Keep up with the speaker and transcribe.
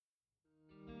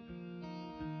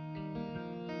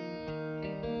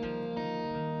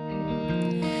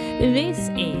This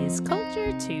is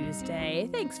Culture Tuesday.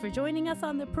 Thanks for joining us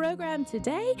on the program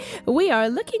today. We are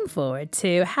looking forward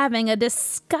to having a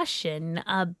discussion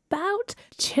about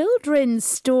children's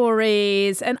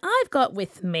stories. And I've got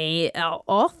with me our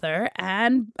author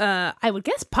and I would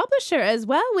guess publisher as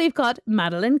well. We've got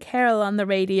Madeleine Carroll on the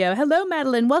radio. Hello,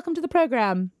 Madeleine. Welcome to the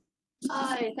program.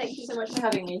 Hi, thank you so much for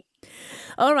having me.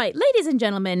 All right, ladies and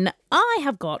gentlemen, I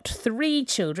have got 3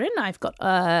 children. I've got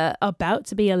about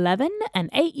to be 11, an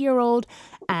 8-year-old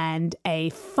and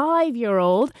a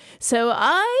 5-year-old. So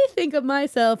I think of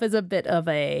myself as a bit of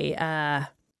a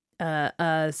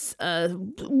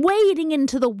wading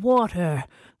into the water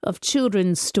of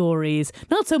children's stories.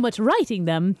 Not so much writing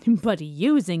them, but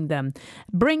using them.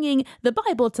 Bringing the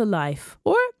Bible to life,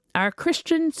 or our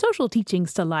Christian social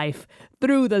teachings to life,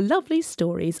 through the lovely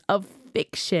stories of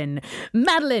fiction.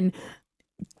 Madeleine,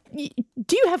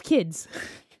 do you have kids?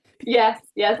 Yes,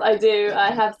 I do.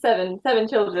 I have seven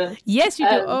children. Yes, you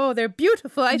do. Oh, they're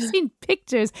beautiful. I've seen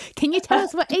pictures. Can you tell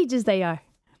us what ages they are?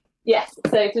 Yes,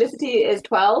 so Felicity is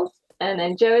 12, and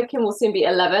then Joachim will soon be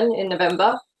 11 in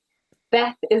November.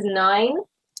 Beth is 9.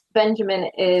 Benjamin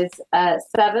is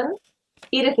 7.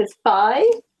 Edith is 5.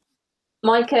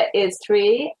 Micah is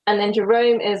 3, and then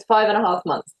Jerome is 5.5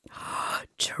 months.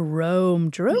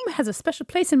 Jerome has a special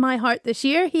place in my heart this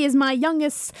year. He is my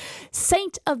youngest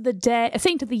saint of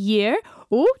the year.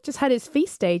 Oh, just had his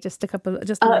feast day just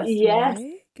last yes,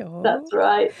 week. Oh. That's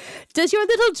right. Does your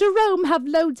little Jerome have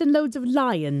loads and loads of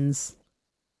lions?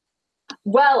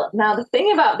 Well, now the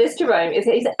thing about this Jerome is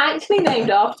he's actually named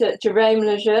after Jerome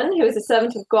Lejeune, who is a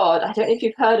servant of God. I don't know if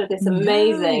you've heard of this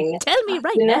amazing... No. Tell me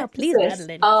right now, please,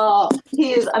 Madeleine. Oh,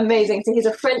 he is amazing. So he's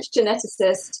a French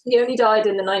geneticist. He only died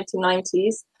in the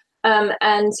 1990s.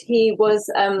 And he was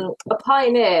a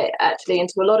pioneer, actually,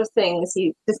 into a lot of things.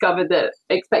 He discovered that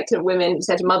expectant women,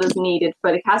 mothers needed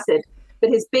folic acid. But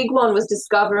his big one was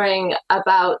discovering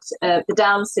about the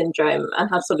Down syndrome and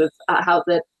how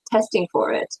the testing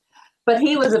for it. But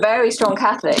he was a very strong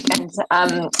Catholic, and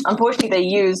unfortunately, they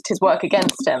used his work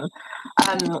against him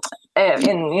in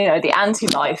the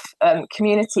anti-life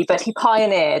community. But he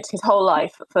pioneered his whole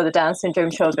life for the Down syndrome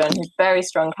children. He's very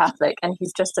strong Catholic, and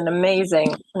he's just an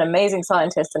amazing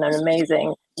scientist and an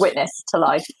amazing witness to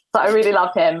life. So I really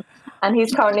love him, and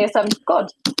he's currently a servant of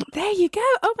God. There you go.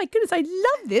 Oh my goodness, I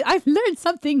love it. I've learned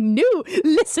something new.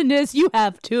 Listeners, you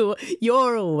have too.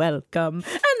 You're welcome.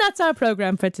 And that's our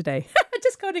program for today.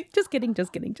 Just kidding.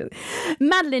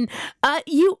 Madeleine,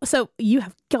 you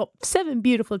have got 7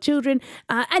 beautiful children,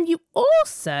 and you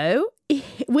also,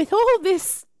 with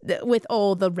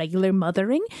all the regular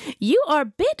mothering, you are a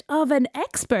bit of an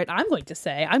expert. I'm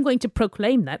going to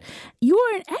proclaim that you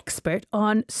are an expert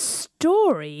on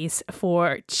stories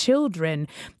for children.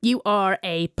 You are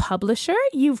a publisher.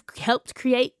 You've helped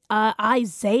create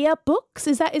Isaiah books.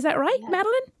 Is that right, yeah.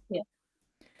 Madeleine? Yeah,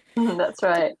 that's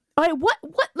right. All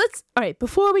right,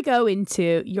 before we go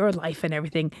into your life and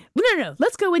everything, no,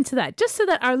 let's go into that, just so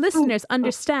that our listeners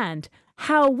understand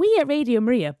how we at Radio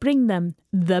Maria bring them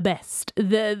the best.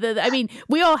 I mean,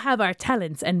 we all have our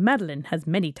talents, and Madeleine has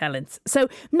many talents. So,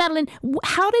 Madeleine,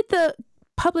 how did the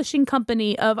publishing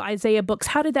company of Isaiah Books,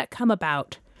 how did that come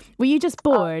about? Were you just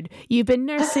bored? You've been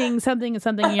nursing something, and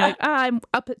you're like, I'm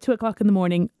up at 2:00 in the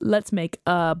morning. Let's make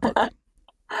a book.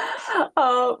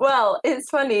 Oh, well, it's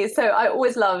funny. So I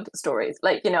always loved stories.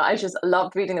 I just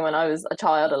loved reading them when I was a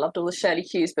child. I loved all the Shirley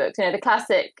Hughes books, the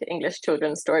classic English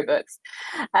children's storybooks.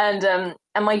 And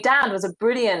my dad was a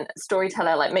brilliant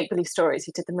storyteller, make-believe stories.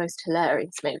 He did the most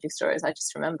hilarious make-believe stories. I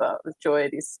just remember with joy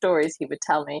these stories he would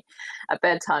tell me at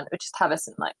bedtime, which just have us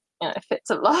in fits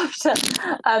of laughter.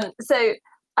 So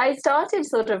I started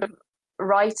sort of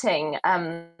writing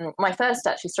my first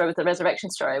story was the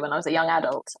resurrection story when I was a young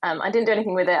adult. I didn't do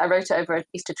anything with it. I wrote it over at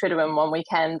Easter Triduum one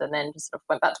weekend and then just sort of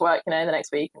went back to work the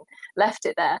next week and left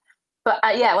it there. But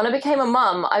when I became a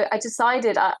mum, I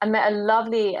decided I met a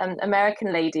lovely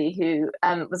American lady who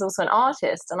was also an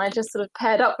artist, and I just sort of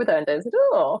paired up with her and said,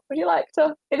 "Oh, would you like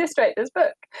to illustrate this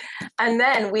book?" And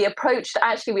then we approached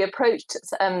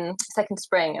Second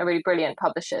Spring, a really brilliant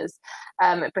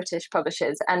British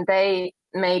publishers, and they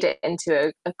made it into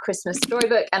a Christmas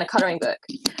storybook and a colouring book.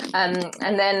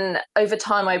 And then over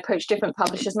time, I approached different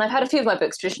publishers, and I've had a few of my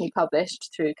books traditionally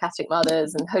published through Catholic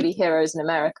Mothers and Holy Heroes in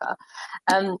America.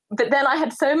 But then I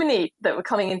had so many that were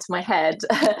coming into my head,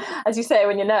 as you say,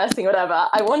 when you're nursing or whatever.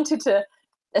 I wanted to,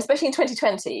 especially in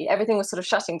 2020, everything was sort of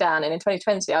shutting down. And in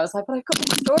 2020, I was like, well, I've got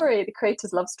the story, the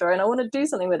creator's love story, and I want to do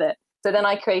something with it. So then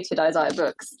I created Isaiah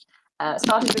Books.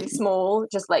 Started really small,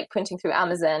 just printing through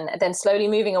Amazon, and then slowly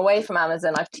moving away from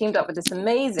Amazon. I've teamed up with this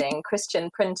amazing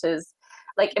Christian printers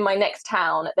like in my next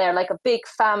town. They're like a big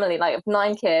family, like of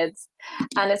 9 kids,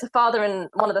 and it's a father and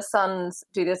one of the sons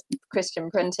do this Christian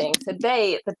printing. So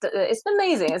it's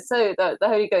amazing. It's so the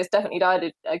Holy Ghost definitely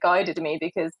guided me,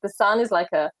 because the son is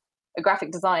like a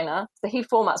graphic designer, so he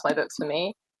formats my books for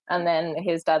me, and then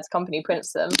his dad's company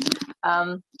prints them,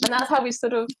 and that's how we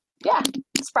sort of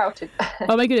sprouted.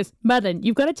 Oh my goodness, Madeleine,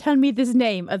 you've got to tell me this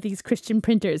name of these Christian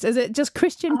printers. Is it just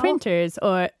Christian printers,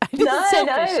 or no,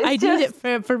 I need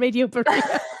it for Radio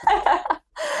Maria.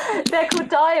 They're called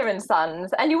Dyer and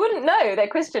Sons, and you wouldn't know they're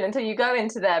Christian until you go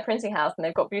into their printing house, and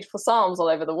they've got beautiful psalms all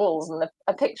over the walls, and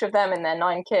a picture of them and their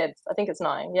 9 kids. I think it's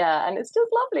 9, and it's just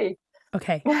lovely.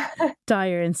 Okay,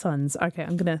 Dyer and Sons. Okay,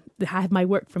 I'm gonna have my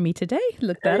work for me today.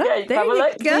 Look that up. There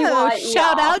you go.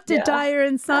 Shout out to Dyer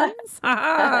and Sons.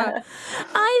 I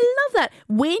love that.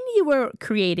 When you were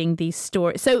creating these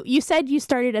stories, so you said you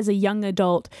started as a young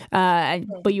adult,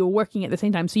 but you were working at the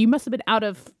same time. So you must have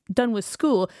been done with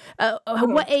school.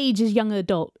 What age is young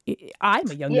adult?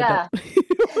 I'm a young adult.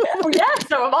 Yeah,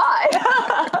 so am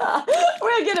I.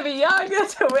 We're going to be young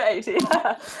until we're 80. So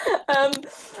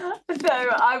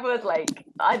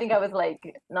I think I was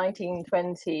like 19,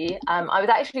 20. I was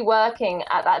actually working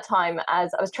at that time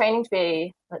as I was training to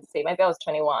be, maybe I was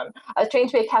 21. I was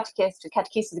trained to be a catechist.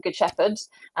 Catechist is a good shepherd.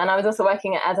 And I was also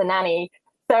working as a nanny.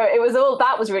 So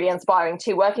that was really inspiring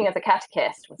too. Working as a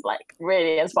catechist was like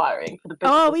really inspiring for the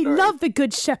business. We love the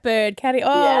Good Shepherd, Catty.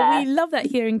 We love that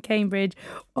here in Cambridge.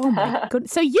 Oh my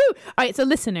goodness. So all right, so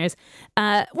listeners,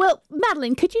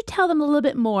 Madeleine, could you tell them a little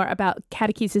bit more about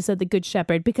Catechesis of the Good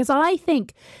Shepherd? Because I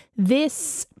think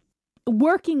this,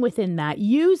 working within that,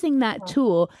 using that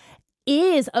tool,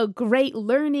 is a great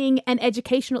learning and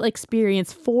educational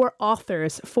experience for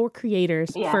authors, for creators,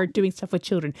 for doing stuff with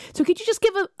children. So could you just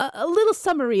give a little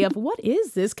summary of what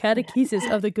is this Catechesis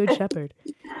of the Good Shepherd?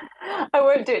 I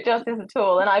won't do it justice at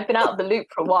all, and I've been out of the loop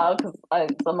for a while because I'm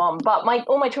a mum, but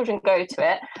all my children go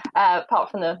to it,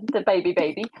 apart from the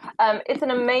baby. It's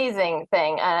an amazing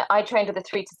thing. I trained with a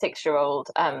 3 to 6 year old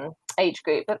age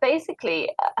group, but basically,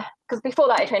 because before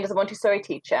that I trained as a Montessori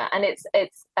teacher, and it's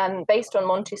based on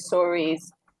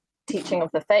Montessori's teaching of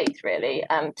the faith, really.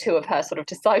 2 of her sort of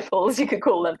disciples, you could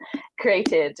call them,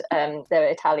 they're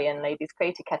Italian ladies,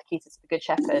 created Catechesis of the Good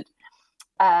Shepherd.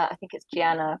 I think it's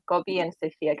Gianna Gobbi and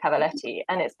Sofia Cavalletti,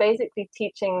 and it's basically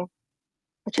teaching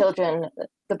the children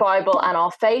the Bible and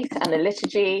our faith and the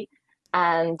liturgy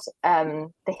and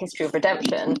the history of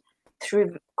redemption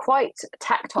through quite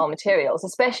tactile materials,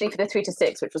 especially for the 3 to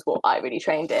 6, which was what I really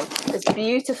trained in. There's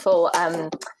beautiful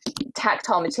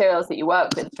tactile materials that you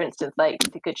work with. For instance, like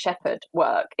the Good Shepherd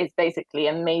work is basically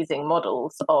amazing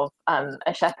models of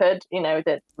a shepherd,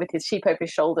 with his sheep over his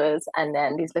shoulders, and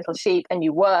then these little sheep, and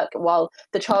you work while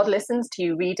the child listens to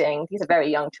you reading. These are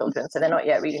very young children, so they're not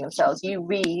yet reading themselves. You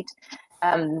read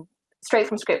straight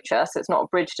from scripture, so it's not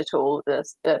abridged at all,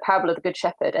 the parable of the Good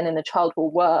Shepherd, and then the child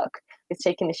will work with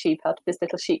taking the sheep out of this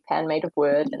little sheep pen made of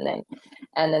wood, and then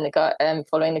the guy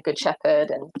following the Good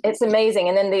Shepherd, and it's amazing.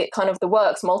 And then the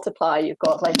works multiply. You've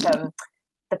got like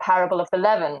the parable of the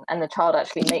leaven, and the child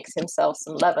actually makes himself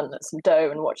some leaven, some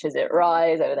dough, and watches it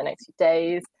rise over the next few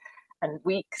days and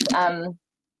weeks.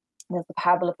 There's the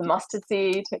parable of the mustard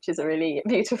seed, which is a really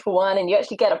beautiful one. And you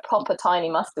actually get a proper tiny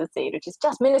mustard seed, which is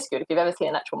just minuscule if you've ever seen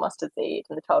an actual mustard seed.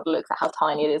 And the child looks at how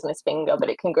tiny it is on his finger, but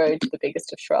it can grow to the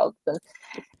biggest of shrubs. And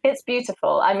it's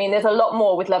beautiful. I mean, there's a lot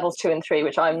more with levels 2 and 3,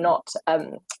 which I'm not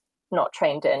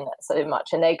trained in so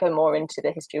much. And they go more into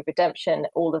the history of redemption,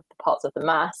 all of the parts of the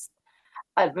Mass.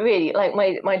 I really like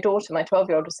my daughter, my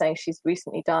 12-year-old, was saying she's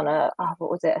recently done a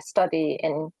study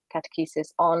in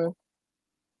catechesis on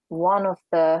one of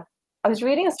the. I was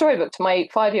reading a storybook to my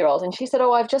 5-year-old, and she said,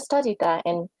 "Oh, I've just studied that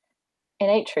in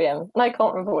Atrium," and I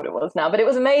can't remember what it was now, but it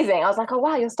was amazing. I was like, "Oh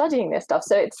wow, you're studying this stuff!"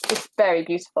 So it's very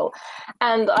beautiful.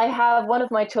 And I have one of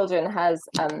my children has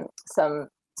some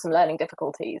learning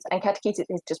difficulties, and catechesis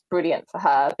is just brilliant for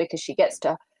her because she's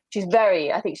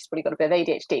I think she's probably got a bit of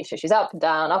ADHD, so she's up and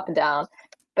down.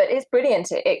 But it's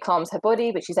brilliant. It calms her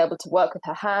body, but she's able to work with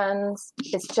her hands.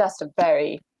 It's just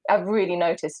I've really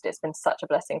noticed it's been such a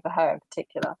blessing for her in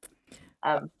particular.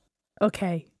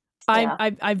 Okay. Yeah.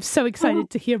 I'm so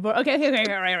excited to hear more. Okay,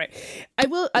 right. I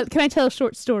will. Can I tell a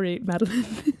short story, Madeleine?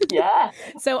 Yeah.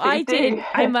 So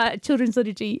I'm a children's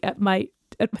liturgy at my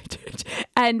church,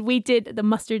 and we did the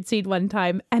mustard seed one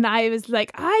time, and I was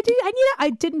like, I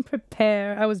didn't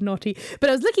prepare. I was naughty, but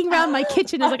I was looking around my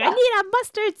kitchen. I was like, I need a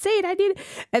mustard seed.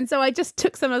 And so I just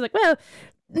took some. I was like, well,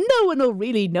 no one will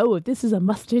really know if this is a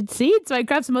mustard seed. So I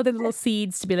grabbed some other little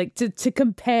seeds to be like, to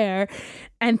compare,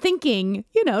 and thinking,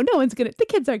 no one's the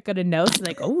kids aren't going to know. So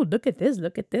like, oh, look at this,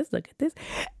 look at this, look at this.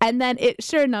 And then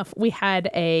sure enough, we had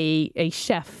a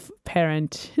chef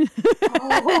parent.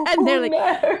 And they're like,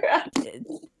 no.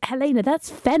 Helena, that's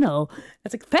fennel. I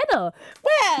was like, fennel?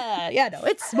 Well, yeah, no,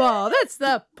 it's small. That's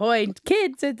the point.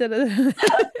 Kids.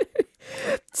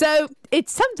 So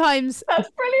it's sometimes... That's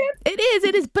brilliant.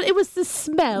 It is. But it was the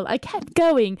smell. I kept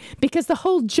going because the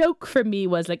whole joke for me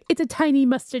was like, it's a tiny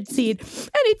mustard seed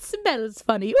and it smells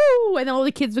funny. Ooh. And all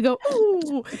the kids would go,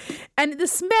 ooh. And the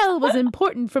smell was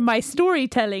important for my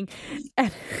storytelling.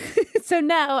 And so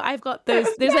now I've got there's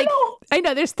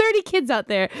 30 kids out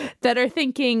there that are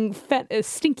thinking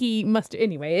stinky mustard.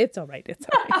 Anyway, it's all right. It's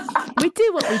all right. We do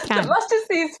what we can. The mustard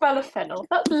seed smell of fennel.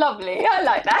 That's lovely. I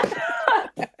like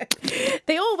that.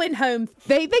 They all went home.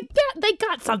 They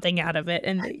got something out of it,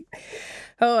 and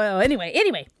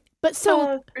anyway. But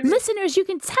so, listeners, you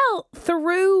can tell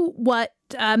through what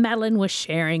Madeleine was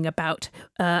sharing about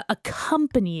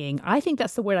accompanying. I think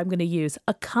that's the word I'm going to use.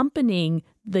 Accompanying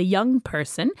the young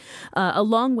person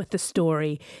along with the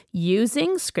story,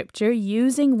 using scripture,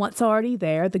 using what's already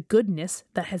there, the goodness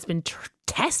that has been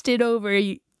tested over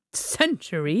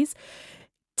centuries,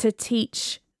 to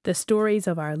teach the stories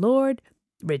of our Lord,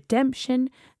 redemption,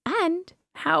 and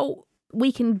how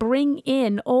we can bring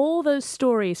in all those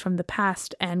stories from the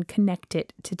past and connect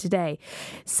it to today.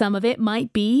 Some of it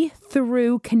might be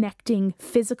through connecting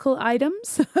physical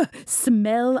items,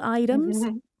 smell items,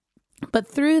 but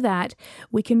through that,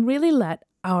 we can really let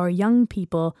our young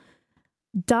people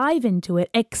dive into it,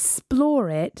 explore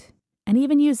it, and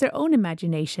even use their own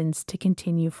imaginations to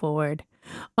continue forward.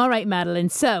 All right, Madeleine.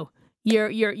 So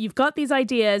you've got these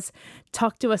ideas.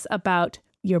 Talk to us about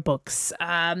your books.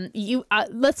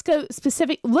 Let's go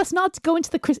specific. Let's not go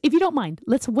into if you don't mind,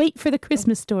 let's wait for the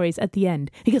Christmas stories at the end,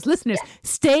 because listeners,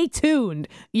 stay tuned.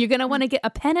 You're going to want to get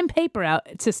a pen and paper out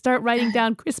to start writing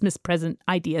down Christmas present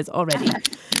ideas already.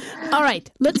 All right,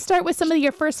 let's start with some of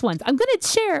your first ones. I'm going to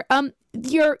share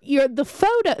the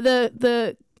photo,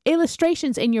 the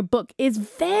illustrations in your book is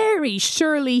very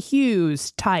Shirley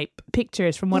Hughes type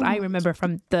pictures from what I remember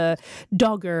from the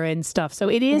Dogger and stuff. So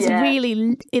it is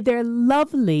really, they're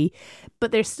lovely,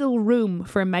 but there's still room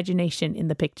for imagination in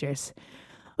the pictures.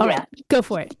 All right, go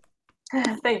for it.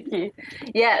 Thank you.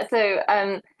 Yeah, so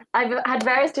I've had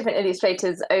various different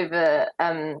illustrators over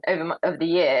the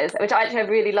years, which I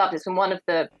really loved. It's been one of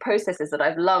the processes that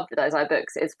I've loved with those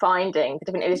books, is finding the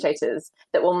different illustrators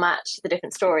that will match the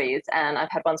different stories. And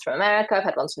I've had ones from America, I've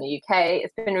had ones from the UK.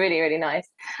 It's been really, really nice.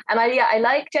 And I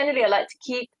like to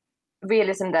keep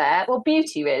realism there, well,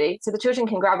 beauty really, so the children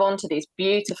can grab onto these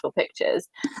beautiful pictures.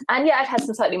 And I've had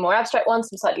some slightly more abstract ones,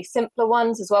 some slightly simpler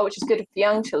ones as well, which is good for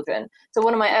young children. So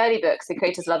one of my early books, The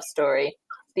Creator's Love Story,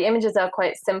 the images are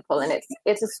quite simple, and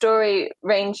it's a story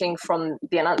ranging from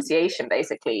the Annunciation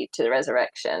basically to the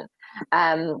resurrection,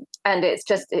 and it's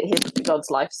just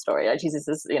God's life story, like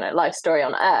Jesus' life story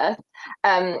on earth,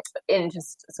 in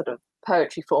just sort of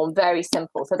poetry form, very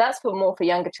simple. So that's more for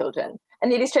younger children,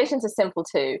 and the illustrations are simple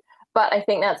too. But I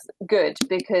think that's good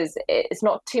because it's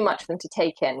not too much for them to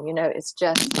take in. It's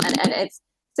just and it's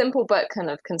simple but kind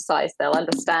of concise. They'll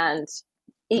understand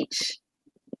each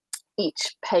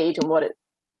page and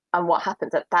what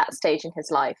happens at that stage in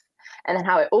his life, and then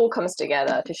how it all comes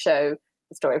together to show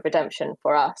the story of redemption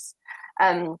for us.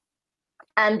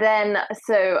 And then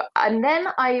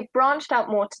I branched out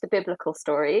more to the biblical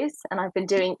stories, and I've been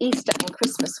doing Easter and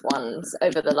Christmas ones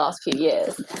over the last few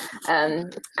years.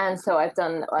 And so I've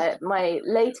done my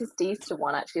latest Easter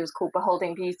one actually was called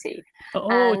Beholding Beauty.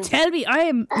 Tell me,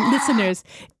 listeners,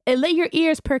 let your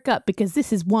ears perk up, because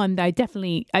this is one that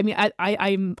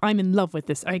I'm in love with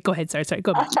this. All right, go ahead. Sorry,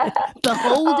 go back.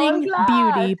 Beholding Beauty.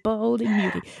 All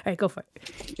right, go for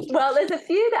it. Well, there's a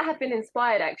few that have been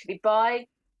inspired actually by,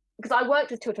 because I worked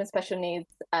with children with special needs,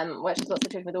 worked with lots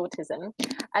of children with autism,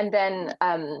 and then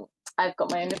I've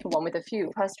got my own little one with a few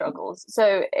of her struggles.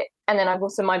 So, and then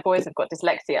my boys have got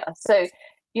dyslexia. So,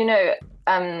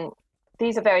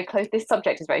 these are very close. This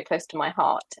subject is very close to my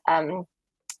heart.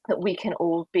 That we can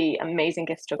all be amazing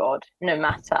gifts to God, no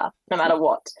matter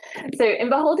what. So in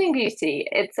Beholding Beauty,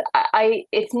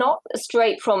 it's not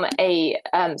straight from a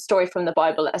story from the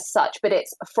Bible as such, but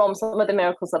it's from some of the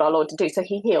miracles that our Lord did do. So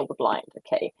he healed the blind,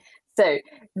 okay? So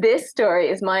this story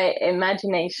is my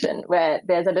imagination, where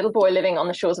there's a little boy living on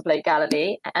the shores of Lake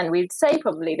Galilee, and we'd say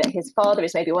probably that his father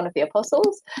is maybe one of the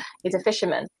apostles. He's a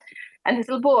fisherman. And his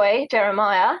little boy,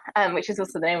 Jeremiah, which is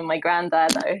also the name of my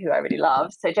granddad, who I really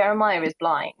love. So Jeremiah is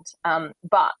blind,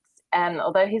 but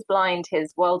although he's blind,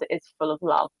 his world is full of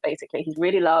love, basically. He's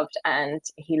really loved, and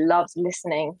he loves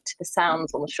listening to the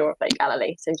sounds on the shore of Lake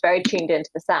Galilee. So he's very tuned into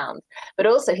the sounds. But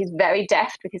also he's very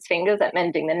deft with his fingers at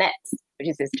mending the nets, which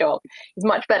is his job. He's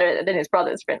much better than his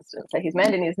brothers, for instance. So he's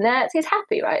mending his nets. He's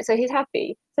happy, right? So he's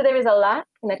happy. So there is a lack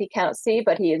in that he cannot see,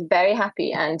 but he is very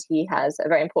happy, and he has a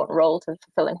very important role to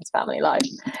fulfill in his family life.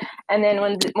 And then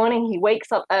one morning he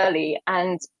wakes up early,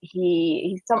 and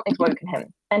something's woken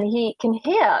him, and he can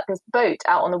hear this boat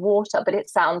out on the water, but it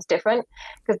sounds different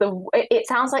because it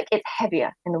sounds like it's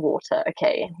heavier in the water.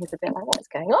 Okay, and he's a bit like, what's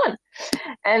going on?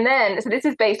 And then, so this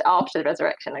is based after the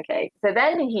resurrection. Okay, so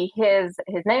then he hears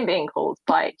his name being called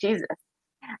by Jesus.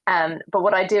 But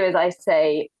what I do is I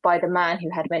say, by the man who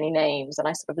had many names, and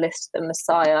I sort of list the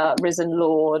Messiah, risen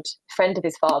Lord, friend of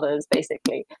his father's,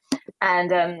 basically.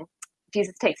 And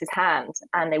Jesus takes his hand,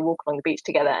 and they walk along the beach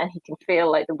together, and he can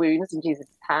feel like the wounds in Jesus'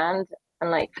 hand. And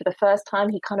like for the first time,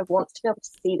 he kind of wants to be able to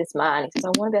see this man. He says,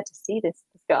 I want to be able to see this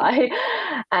guy.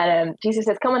 And Jesus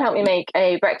says, come and help me make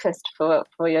a breakfast for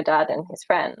your dad and his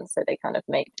friends. So they kind of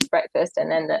make breakfast.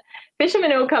 And then the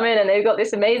fishermen all come in, and they've got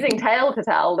this amazing tale to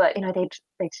tell that,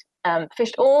 they'd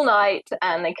fished all night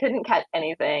and they couldn't catch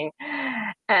anything.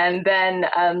 And then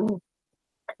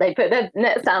they put their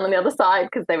nets down on the other side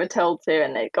because they were told to,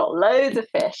 and they got loads of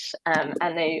fish.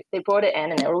 And they brought it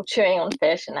in, and they were all chewing on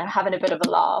fish, and they're having a bit of a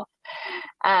laugh.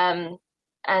 And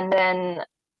then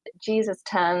Jesus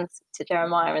turns to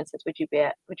Jeremiah and says, would you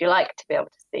like to be able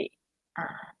to see? And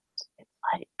it's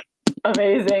like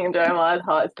amazing, and Jeremiah's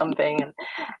heart is thumping,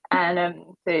 and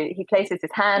so he places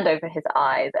his hand over his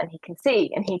eyes, and he can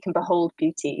see, and he can behold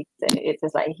beauty. So it's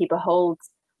just like he beholds,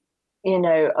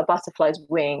 a butterfly's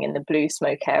wing in the blue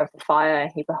smoke air of the fire.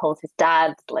 He beholds his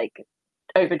dad's like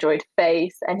overjoyed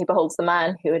face, and he beholds the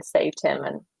man who had saved him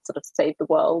and sort of saved the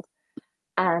world.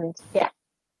 And that's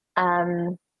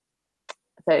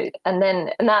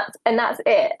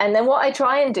it. And then what I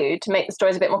try and do to make the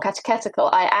stories a bit more catechetical,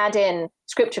 I add in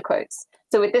scripture quotes.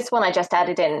 So with this one, I just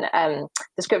added in the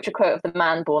scripture quote of the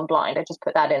man born blind. I just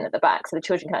put that in at the back so the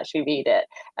children can actually read it,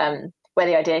 where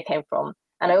the idea came from.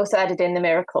 And I also added in the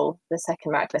miracle, the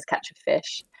second miraculous catch of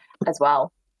fish as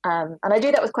well. And I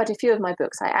do that with quite a few of my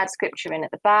books. I add scripture in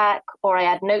at the back, or I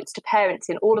add notes to parents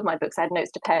in all of my books. I add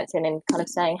notes to parents in kind of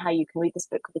saying how you can read this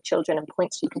book with the children, and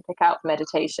points you can pick out for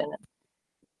meditation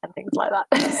and things like that.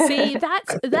 See,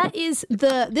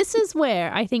 this is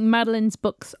where I think Madeleine's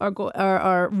books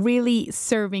are really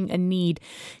serving a need,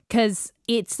 because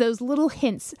it's those little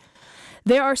hints.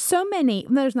 There are so many.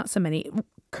 There's not so many.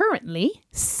 Currently,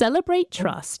 Celebrate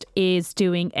Trust is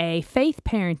doing a faith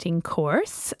parenting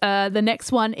course. The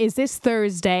next one is this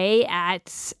Thursday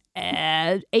at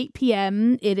 8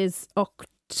 p.m. It is the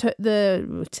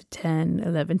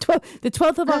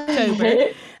 12th of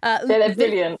October. They're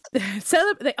brilliant.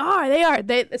 They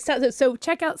are. So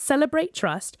check out Celebrate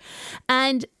Trust.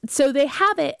 And so they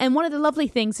have it. And one of the lovely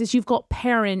things is you've got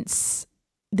parents.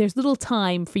 There's little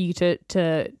time for you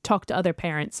to talk to other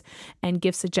parents and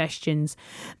give suggestions.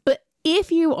 But if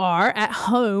you are at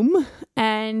home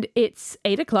and it's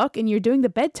 8:00 and you're doing the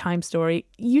bedtime story,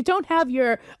 you don't have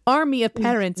your army of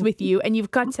parents with you, and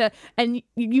you've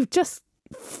just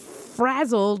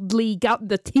frazzledly got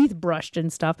the teeth brushed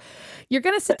and stuff. You're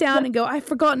going to sit down and go, I've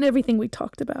forgotten everything we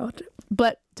talked about.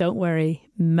 But don't worry,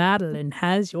 Madeleine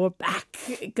has your back,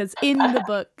 because in the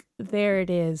book, there it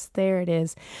is.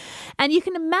 And you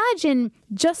can imagine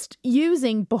just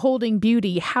using Beholding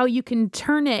Beauty, how you can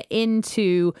turn it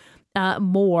into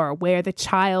more, where the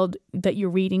child that you're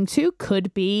reading to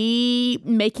could be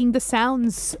making the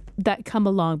sounds that come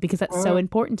along, because that's so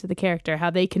important to the character, how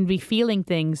they can be feeling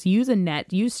things, use a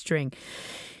net, use string.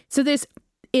 So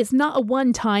it's not a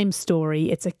one-time story.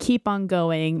 It's a keep on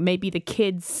going. Maybe the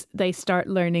kids, they start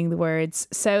learning the words.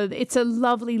 So it's a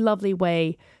lovely, lovely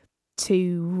way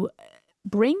to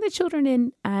bring the children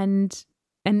in, and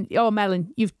oh,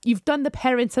 Madeleine, you've done the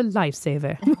parents a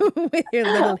lifesaver with your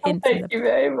little hints. Thank you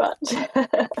very much.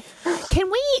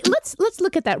 Can we let's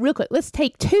look at that real quick. Let's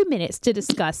take 2 minutes to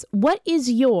discuss what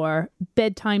is your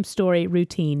bedtime story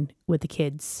routine with the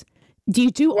kids. Do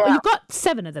you do? You've got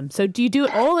 7 of them, so do you do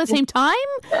it all at the same time,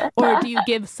 or do you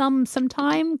give some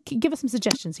time? Give us some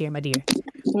suggestions here, my dear.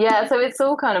 Yeah, so it's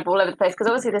all kind of all over the place, because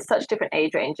obviously there's such different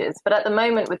age ranges. But at the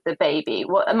moment with the baby,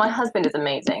 my husband is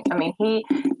amazing. I mean, he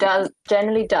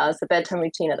generally does the bedtime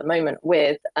routine at the moment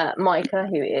with Micah,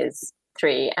 who is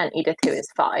 3, and Edith, who is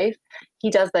 5. He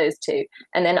does those 2,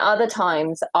 and then other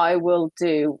times I will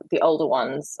do the older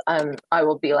ones. I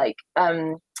will be like,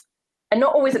 And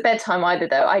not always at bedtime either,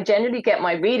 though. I generally get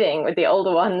my reading with the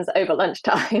older ones over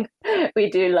lunchtime. We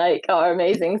do like our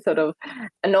amazing sort of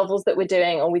novels that we're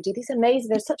doing, or we do these amazing,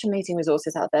 there's such amazing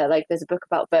resources out there. Like there's a book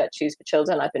about virtues for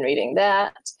children. I've been reading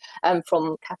that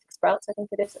from Catholic Sprouts, I think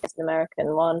it is. It's an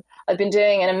American one. I've been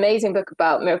doing an amazing book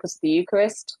about miracles of the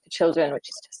Eucharist for children, which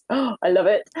is just, oh, I love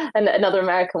it. And another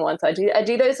American one. So I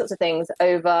do those sorts of things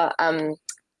over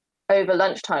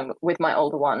lunchtime with my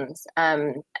older ones.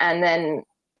 And then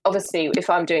obviously if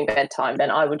I'm doing bedtime, then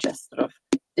I would just sort of,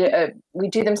 we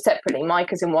do them separately.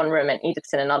 Micah's in one room and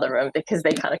Edith's in another room because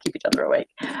they kind of keep each other awake.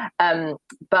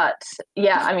 But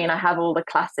yeah, I mean, I have all the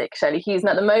classic Shelley Hughes. And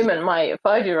at the moment, my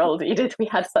 5-year-old Edith, we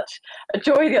had such a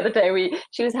joy the other day.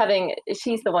 She's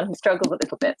the one who struggles a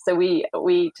little bit. So we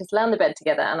just lay on the bed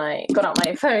together and I got out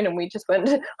my phone and we just went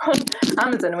on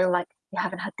Amazon and we were like, we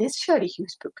haven't had this Shirley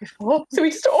Hughes book before. So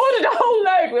we just ordered a whole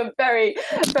load. We were very,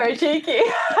 very cheeky.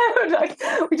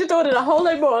 We just ordered a whole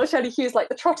load more Shirley Hughes, like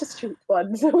the Trotter Street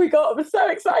one. So I was so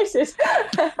excited.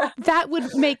 That would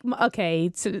make,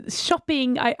 okay, so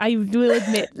shopping, I will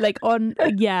admit, like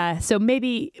so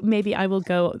maybe I will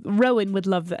go. Rowan would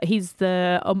love that. He's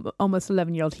the almost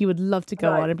 11-year-old. He would love to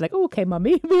go on and be like, oh, okay,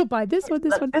 mummy, we'll buy this one.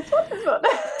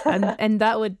 And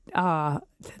that would,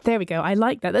 there we go. I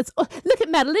like that. Look at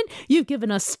Madeleine. You've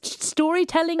given us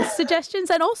storytelling suggestions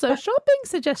and also shopping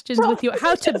suggestions with you.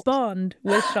 How to bond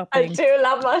with shopping. I do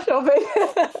love my shopping.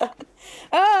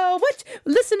 Oh,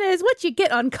 listeners, what you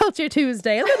get on Culture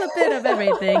Tuesday? A little bit of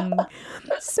everything.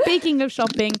 Speaking of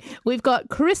shopping, we've got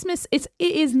Christmas. It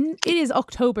is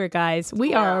October, guys.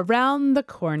 We are around the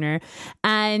corner,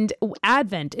 and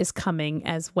Advent is coming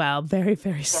as well, very,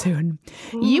 very soon.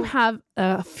 You have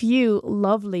a few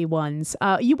lovely ones.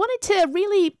 You wanted to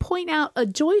really point out a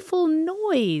joyful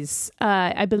noise,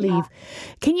 I believe.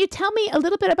 Yeah. Can you tell me a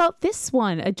little bit about this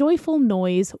one? A joyful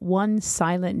noise, one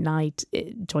silent night.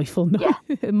 Joyful noise.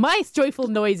 Yeah. My joyful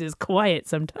noise is quiet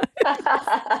sometimes.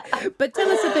 But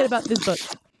tell us a bit about this book.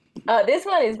 This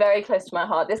one is very close to my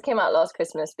heart. This came out last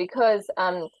Christmas because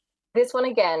this one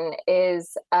again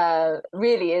is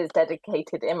really is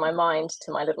dedicated in my mind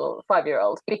to my little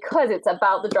 5-year-old because it's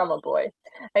about the drummer boy.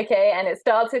 Okay, and it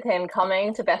starts with him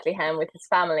coming to Bethlehem with his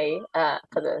family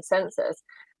for the census.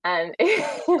 And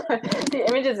the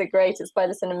images are great. It's by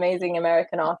an amazing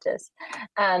American artist.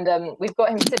 And we've got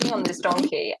him sitting on this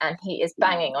donkey and he is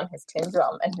banging on his tin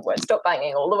drum and he won't stop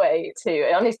banging all the way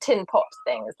on his tin pot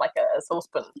thing. It's like a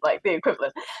saucepan, like the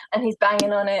equivalent. And he's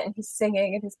banging on it and he's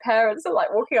singing and his parents are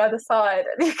like walking either side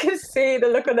and you can see the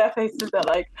look on their faces. They're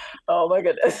like, oh my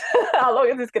goodness, how long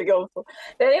is this going to go on for?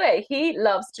 But anyway, he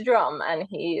loves to drum and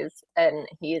he is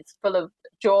full of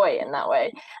joy in that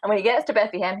way. And when he gets to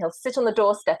Bethlehem, he'll sit on the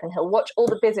doorstep and he'll watch all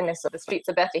the busyness of the streets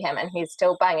of Bethlehem and he's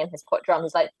still banging his pot drum.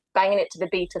 He's like banging it to the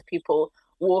beat of people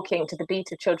walking, to the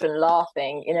beat of children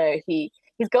laughing. You know,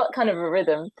 he's got kind of a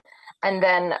rhythm. And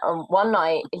then one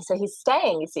night, so he's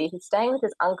staying with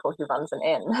his uncle who runs an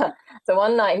inn. So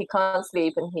one night he can't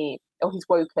sleep and he's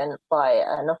woken by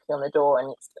knocking on the door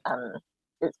and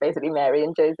it's basically Mary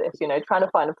and Joseph, you know, trying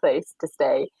to find a place to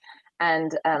stay.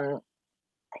 And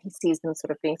he sees them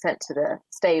sort of being sent to the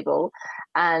stable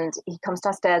and he comes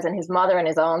downstairs and his mother and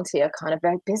his auntie are kind of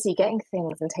very busy getting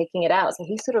things and taking it out. So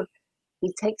he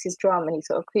takes his drum and he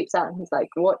sort of creeps out and he's like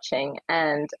watching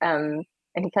and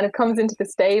he kind of comes into the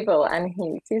stable and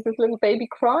he sees this little baby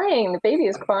crying. The baby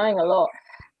is crying a lot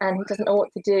and he doesn't know what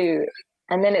to do.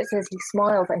 And then it says he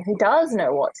smiles and he does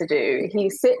know what to do. He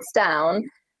sits down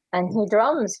and he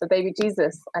drums for baby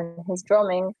Jesus and his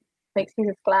drumming makes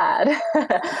Jesus glad.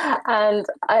 And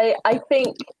I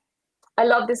think I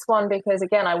love this one because,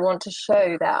 again, I want to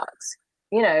show that,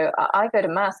 you know, I go to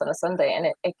Mass on a Sunday and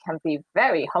it can be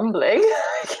very humbling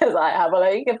because I have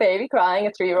a baby crying,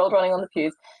 a 3-year-old running on the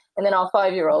pews, and then our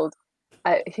 5-year-old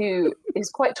who is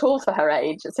quite tall for her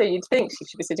age. So you'd think she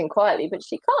should be sitting quietly, but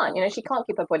she can't, you know, she can't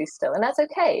keep her body still, and that's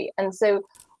okay. And so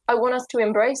I want us to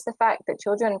embrace the fact that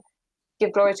children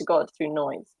give glory to God through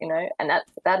noise, you know, and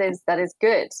that is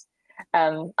good.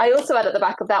 I also had at the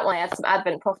back of that one, I had some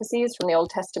Advent prophecies from the Old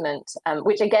Testament,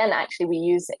 which again, actually we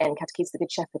use in Catechism of the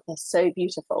Good Shepherd. They're so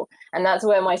beautiful. And that's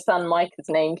where my son Micah's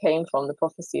name came from, the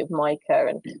prophecy of Micah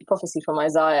and prophecy from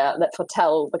Isaiah that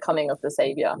foretell the coming of the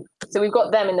Saviour. So we've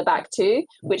got them in the back too,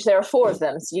 which there are 4 of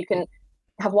them. So you can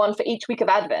have one for each week of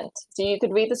Advent. So you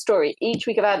could read the story each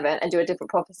week of Advent and do a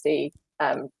different prophecy.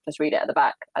 Just read it at the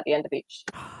back at the end of each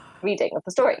reading of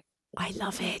the story. I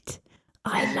love it.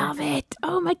 I love it.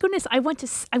 Oh my goodness.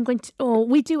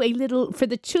 We do a little, for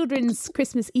the children's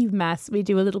Christmas Eve Mass, we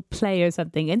do a little play or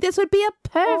something. And this would be a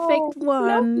perfect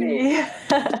one. Lovely.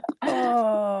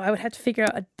 I would have to figure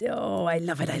out, I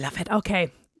love it.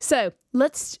 Okay. So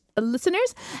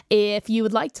listeners, if you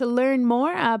would like to learn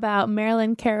more about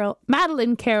Madeline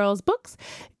Carroll's books,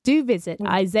 do visit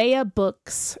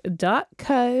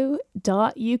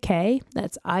isaiahbooks.co.uk.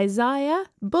 That's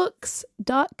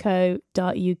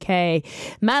isaiahbooks.co.uk.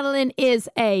 Madeline is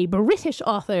a British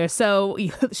author, so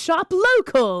shop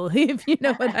local, if you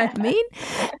know what I mean.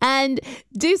 And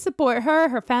do support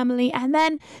her family, and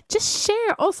then just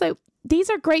share. Also, these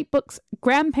are great books.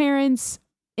 Grandparents,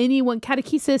 anyone,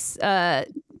 catechesis,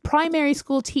 primary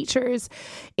school teachers.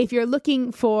 If you're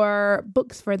looking for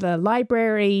books for the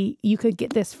library, you could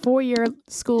get this for your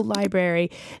school library.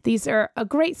 These are a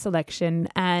great selection.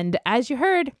 And as you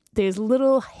heard, there's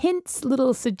little hints,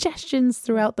 little suggestions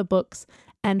throughout the books,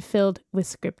 and filled with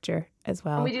scripture as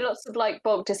well. And we do lots of like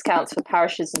bulk discounts for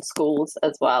parishes and schools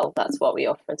as well. That's what we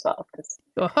offer as well, and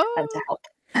to help.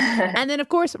 And then, of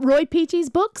course, Roy Peachy's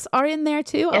books are in there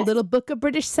too. Yes. A Little Book of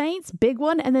British Saints, big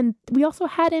one. And then we also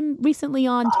had him recently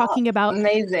on talking about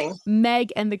amazing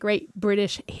Meg and the Great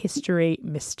British History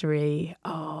Mystery.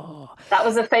 Oh, that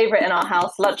was a favorite in our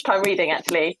house. Lunchtime reading,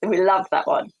 actually. We loved that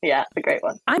one. Yeah, the great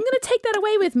one. I'm going to take that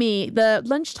away with me, the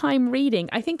lunchtime reading.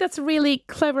 I think that's a really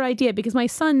clever idea because my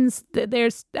sons, they're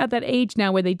at that age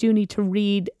now where they do need to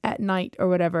read at night or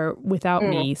whatever without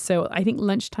me. So I think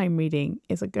lunchtime reading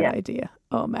is a good idea.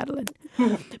 Oh, Madeleine.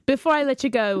 Before I let you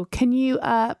go, can you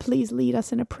please lead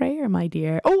us in a prayer, my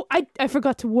dear? Oh, I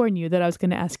forgot to warn you that I was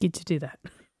going to ask you to do that.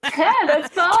 Yeah, that's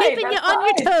fine. Keeping you on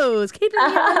your toes.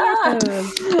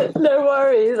 No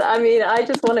worries. I mean, I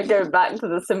just want to go back to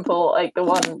the simple, like the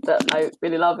one that I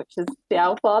really love, which is the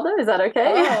Our Father. Is that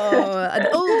okay? Oh, an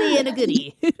oldie and a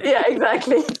goodie. Yeah,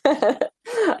 exactly.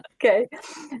 Okay.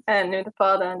 And with the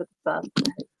Father and the Son and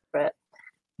the Holy Spirit.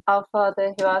 Our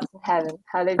Father, who art in heaven,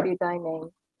 hallowed be thy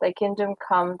name. Thy kingdom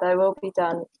come, thy will be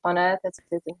done, on earth as it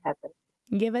is in heaven.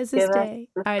 Give us this day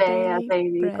our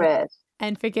daily bread.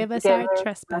 And forgive us our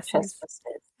trespasses,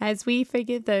 as we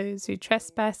forgive those who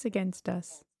trespass against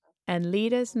us. And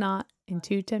lead us not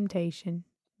into temptation,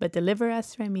 but deliver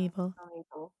us from evil.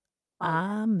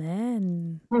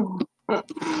 Amen. Oh,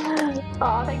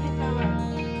 thank you so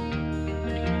much.